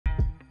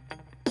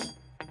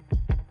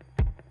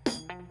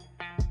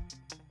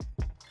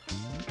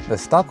The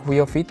stock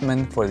wheel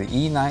fitment for the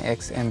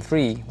E9x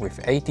M3 with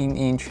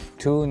 18-inch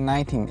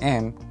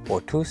 219M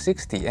or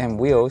 260M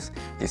wheels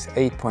is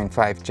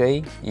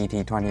 8.5J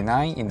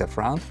ET29 in the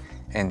front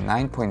and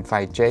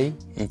 9.5J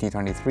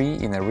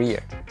ET23 in the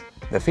rear.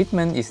 The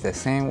fitment is the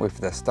same with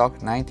the stock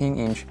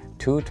 19-inch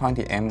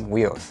 220M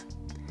wheels.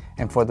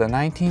 And for the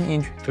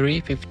 19-inch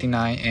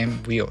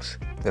 359M wheels,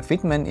 the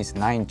fitment is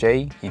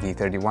 9J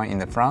ET31 in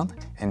the front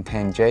and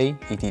 10J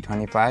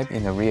ET25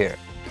 in the rear.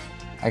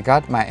 I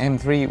got my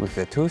M3 with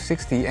the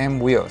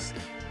 260M wheels,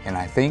 and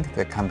I think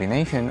the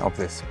combination of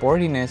the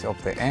sportiness of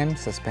the M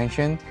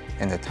suspension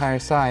and the tire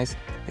size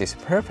is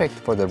perfect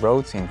for the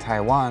roads in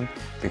Taiwan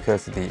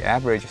because the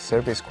average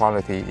service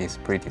quality is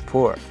pretty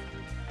poor.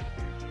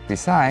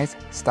 Besides,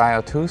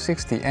 style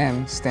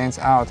 260M stands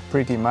out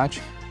pretty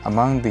much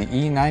among the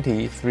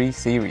E90 3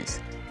 series,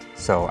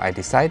 so I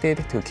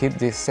decided to keep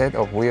this set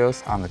of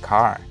wheels on the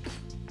car.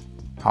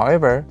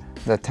 However,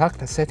 the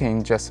tucked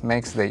setting just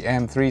makes the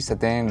M3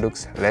 sedan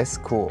looks less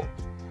cool.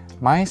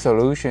 My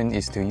solution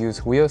is to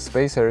use wheel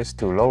spacers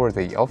to lower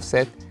the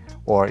offset,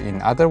 or in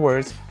other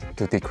words,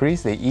 to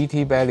decrease the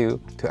ET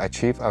value to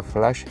achieve a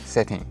flush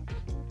setting.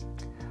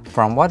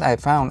 From what I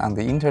found on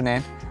the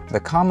internet, the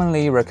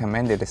commonly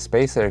recommended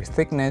spacer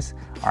thickness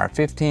are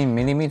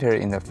 15mm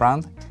in the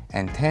front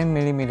and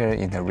 10mm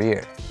in the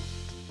rear.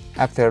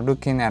 After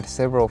looking at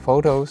several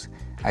photos,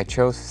 I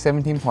chose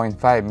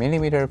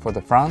 17.5mm for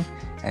the front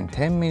and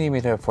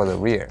 10mm for the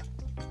rear.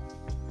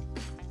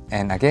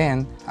 And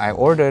again, I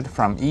ordered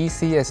from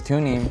ECS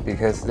Tuning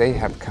because they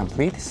have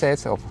complete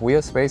sets of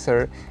wheel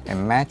spacer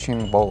and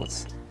matching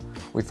bolts.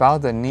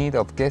 Without the need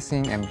of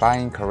guessing and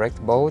buying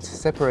correct bolts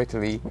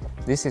separately,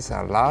 this is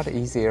a lot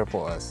easier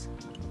for us.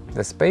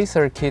 The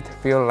spacer kit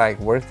feel like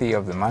worthy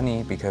of the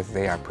money because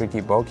they are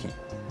pretty bulky.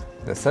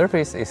 The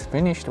surface is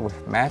finished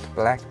with matte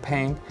black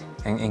paint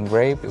and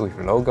engraved with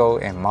logo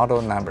and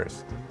model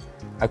numbers.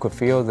 I could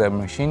feel the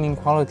machining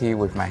quality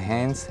with my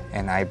hands,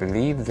 and I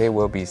believe they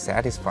will be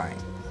satisfying.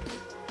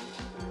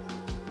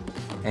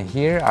 And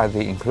here are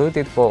the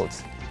included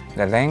bolts.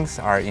 The lengths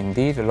are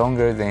indeed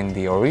longer than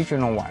the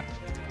original one.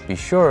 Be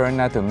sure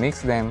not to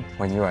mix them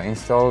when you are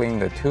installing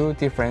the two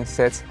different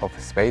sets of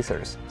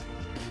spacers.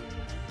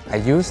 I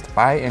used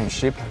buy and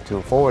ship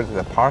to forward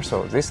the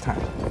parcel this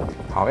time.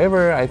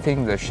 However, I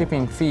think the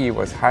shipping fee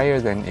was higher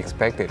than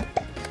expected.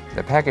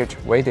 The package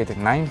weighed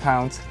 9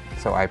 pounds,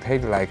 so I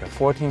paid like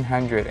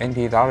 $1,400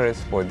 NT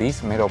for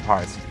these metal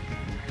parts.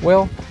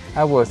 Well,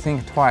 I will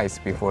think twice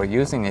before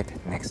using it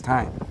next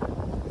time.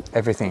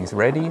 Everything is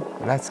ready,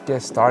 let's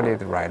get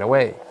started right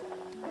away.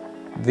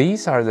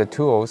 These are the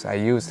tools I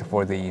used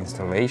for the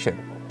installation.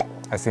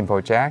 A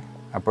simple jack,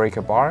 a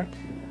breaker bar,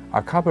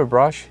 a copper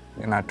brush,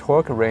 and a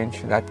torque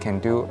wrench that can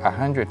do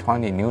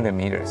 120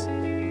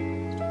 Nm.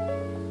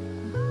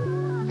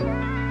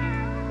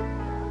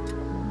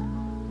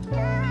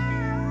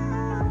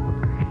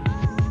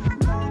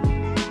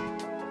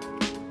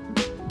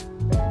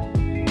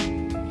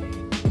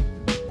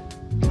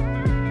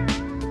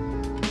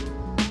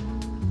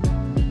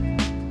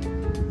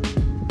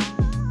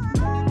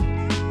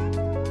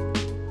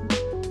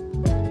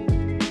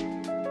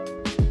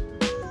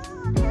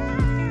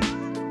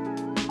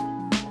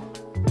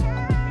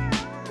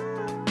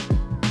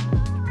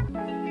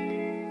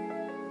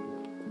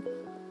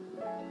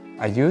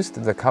 I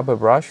used the copper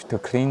brush to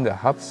clean the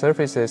hub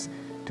surfaces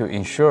to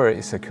ensure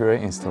a secure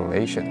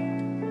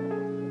installation.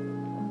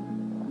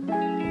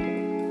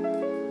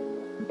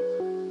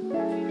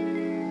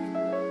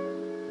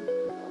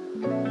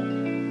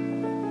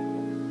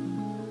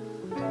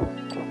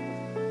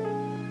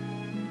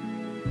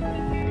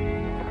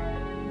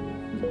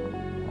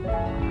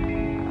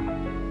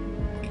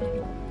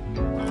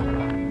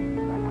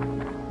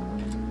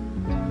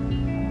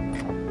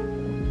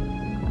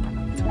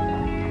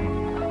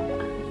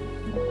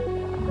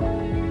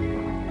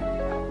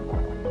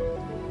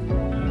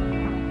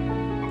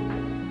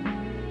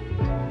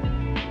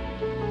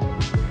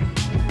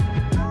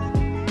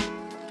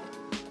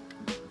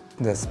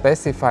 The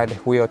specified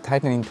wheel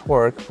tightening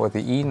torque for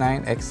the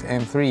E9x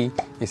M3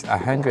 is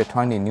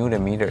 120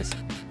 Nm.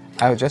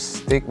 I'll just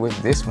stick with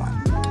this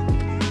one.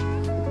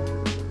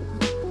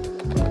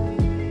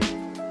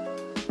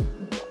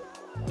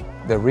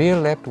 The rear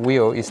left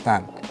wheel is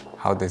done.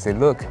 How does it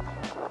look?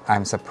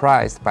 I'm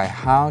surprised by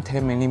how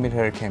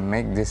 10mm can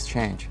make this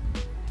change.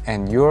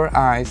 And your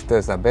eyes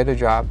does a better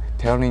job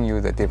telling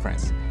you the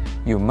difference.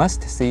 You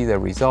must see the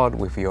result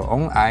with your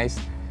own eyes.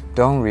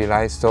 Don't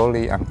rely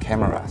solely on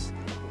cameras.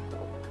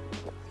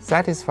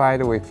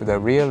 Satisfied with the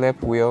rear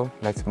left wheel,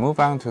 let's move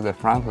on to the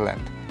front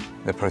left.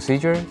 The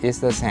procedure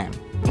is the same.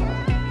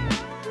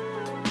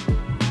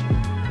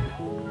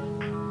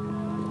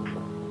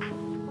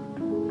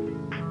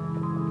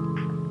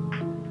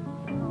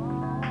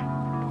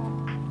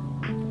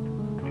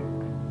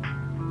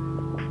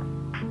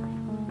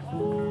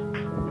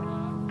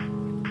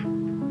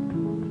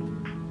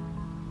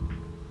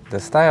 The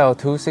style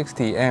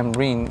 260M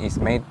ring is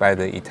made by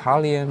the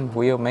Italian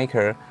wheel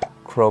maker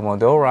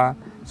Cromodora,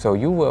 so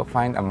you will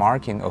find a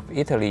marking of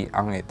Italy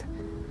on it.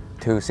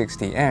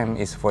 260M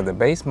is for the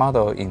base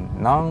model in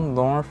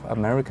non-North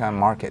American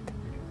market.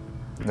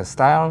 The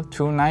style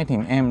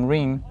 219M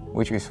ring,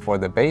 which is for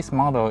the base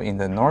model in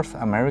the North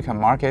American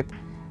market,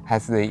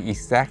 has the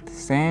exact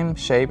same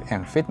shape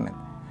and fitment,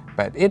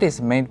 but it is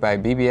made by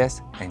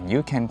BBS and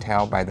you can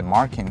tell by the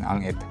marking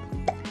on it.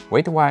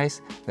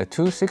 Weight-wise, the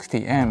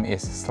 260M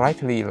is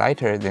slightly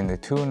lighter than the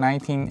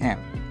 219M.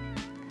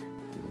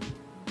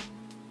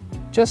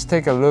 Just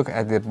take a look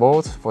at the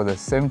bolts for the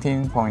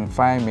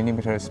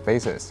 17.5mm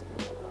spacers.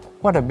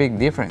 What a big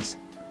difference!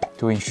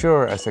 To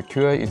ensure a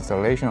secure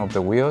installation of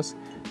the wheels,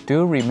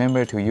 do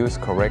remember to use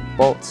correct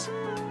bolts.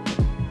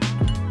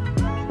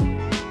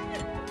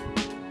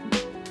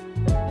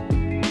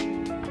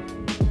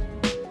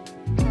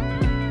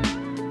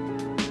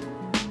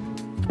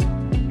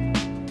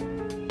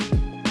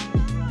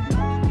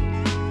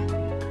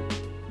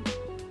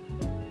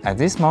 At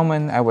this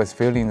moment, I was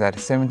feeling that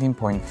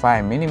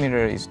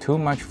 17.5mm is too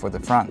much for the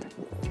front.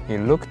 It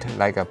looked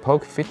like a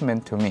poke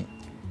fitment to me.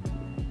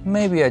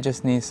 Maybe I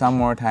just need some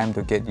more time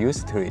to get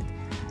used to it.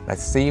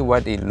 Let's see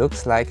what it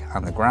looks like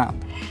on the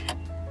ground.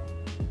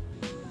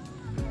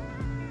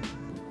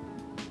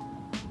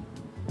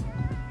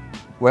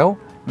 Well,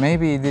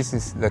 maybe this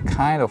is the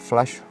kind of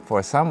flush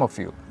for some of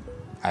you.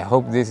 I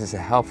hope this is a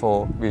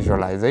helpful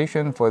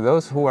visualization for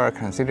those who are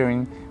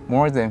considering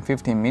more than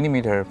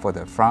 15mm for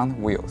the front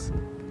wheels.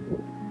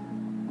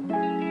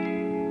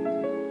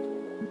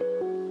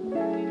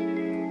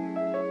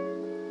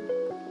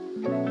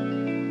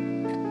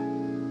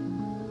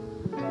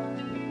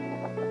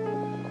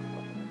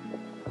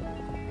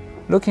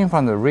 Looking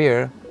from the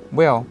rear,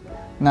 well,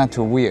 not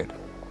too weird.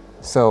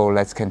 So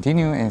let's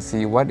continue and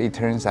see what it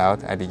turns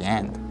out at the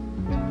end.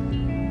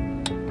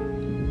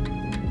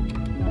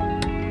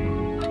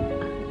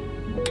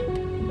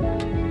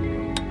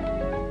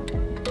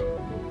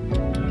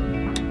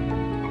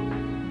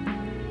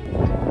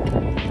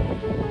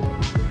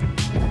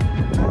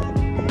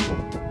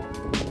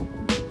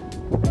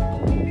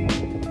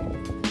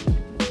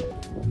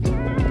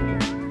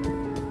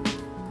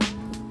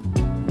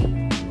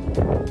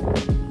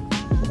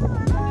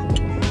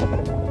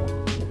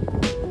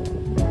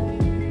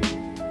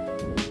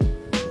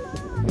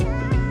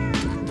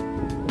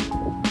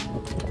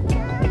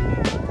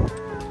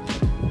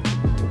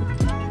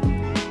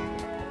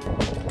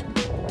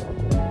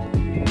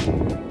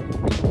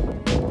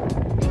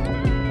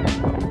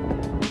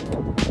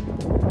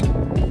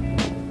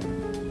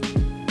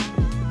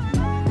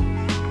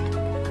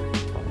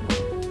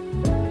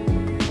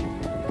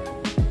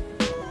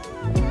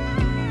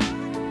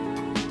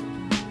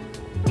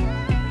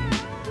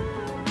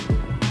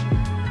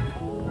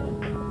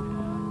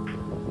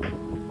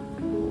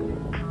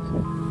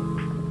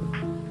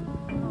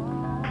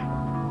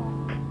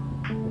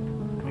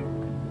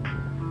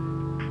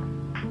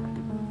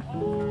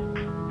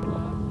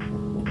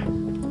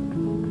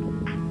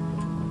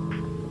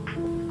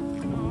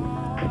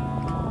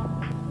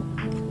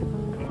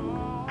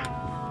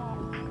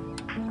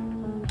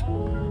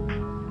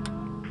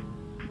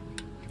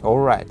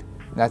 Alright,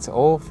 that's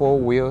all 4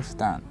 wheels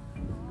done.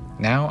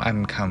 Now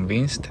I'm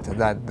convinced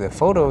that the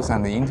photos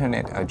on the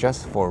internet are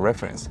just for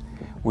reference.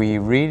 We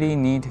really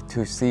need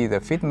to see the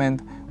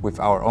fitment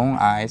with our own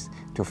eyes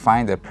to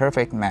find the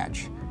perfect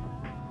match.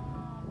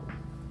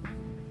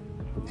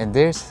 And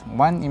there's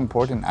one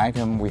important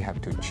item we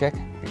have to check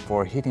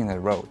before hitting the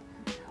road.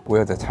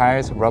 Will the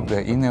tires rub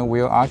the inner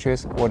wheel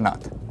arches or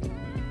not?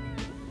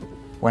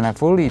 When I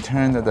fully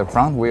turned the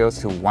front wheels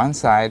to one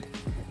side,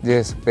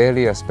 there's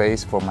barely a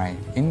space for my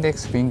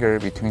index finger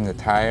between the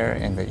tire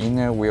and the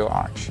inner wheel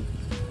arch.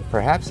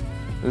 Perhaps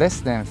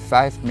less than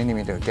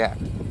 5mm gap.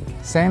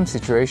 Same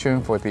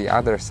situation for the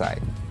other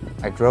side.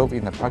 I drove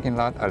in the parking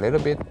lot a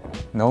little bit,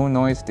 no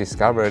noise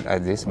discovered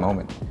at this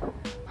moment.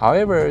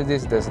 However,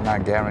 this does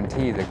not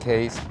guarantee the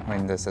case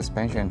when the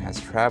suspension has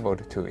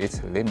traveled to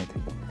its limit.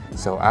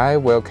 So I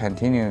will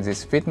continue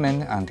this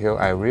fitment until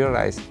I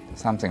realize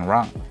something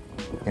wrong.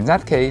 In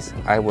that case,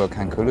 I will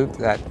conclude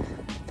that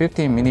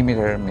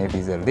 15mm may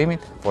be the limit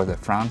for the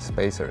front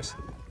spacers.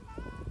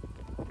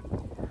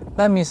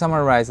 Let me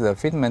summarize the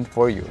fitment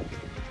for you.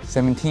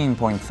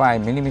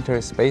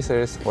 17.5mm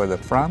spacers for the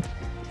front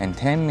and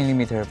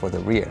 10mm for the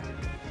rear.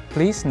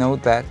 Please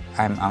note that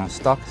I'm on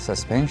stock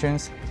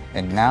suspensions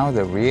and now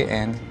the rear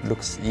end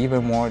looks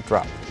even more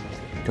dropped.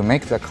 To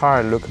make the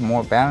car look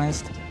more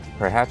balanced,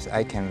 perhaps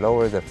I can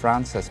lower the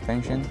front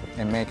suspension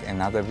and make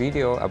another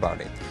video about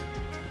it.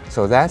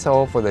 So that's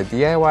all for the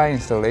DIY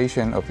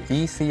installation of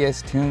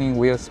ECS Tuning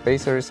wheel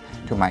spacers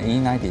to my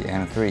E90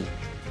 M3.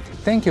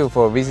 Thank you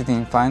for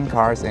visiting Fun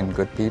Cars and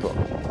Good People.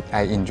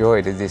 I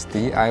enjoyed this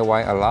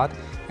DIY a lot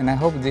and I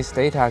hope this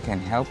data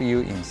can help you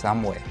in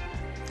some way.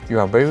 You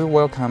are very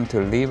welcome to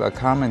leave a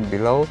comment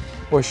below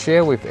or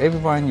share with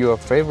everyone your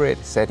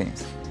favorite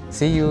settings.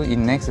 See you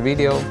in next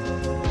video.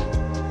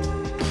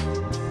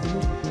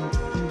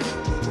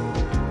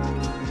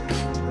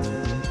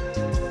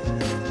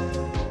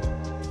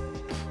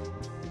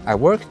 I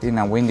worked in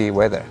a windy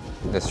weather.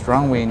 The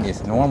strong wind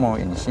is normal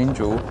in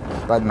Hsinchu,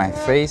 but my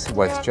face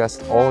was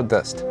just all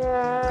dust.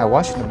 I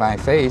washed my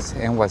face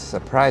and was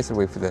surprised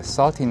with the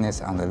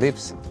saltiness on the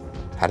lips.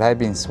 Had I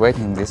been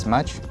sweating this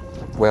much?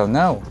 Well,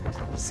 no.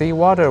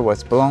 Seawater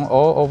was blown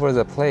all over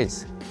the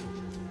place.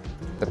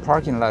 The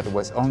parking lot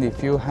was only a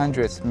few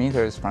hundred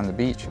meters from the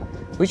beach,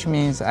 which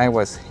means I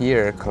was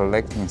here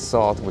collecting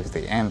salt with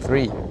the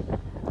M3.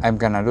 I'm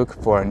gonna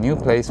look for a new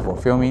place for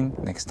filming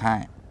next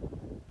time.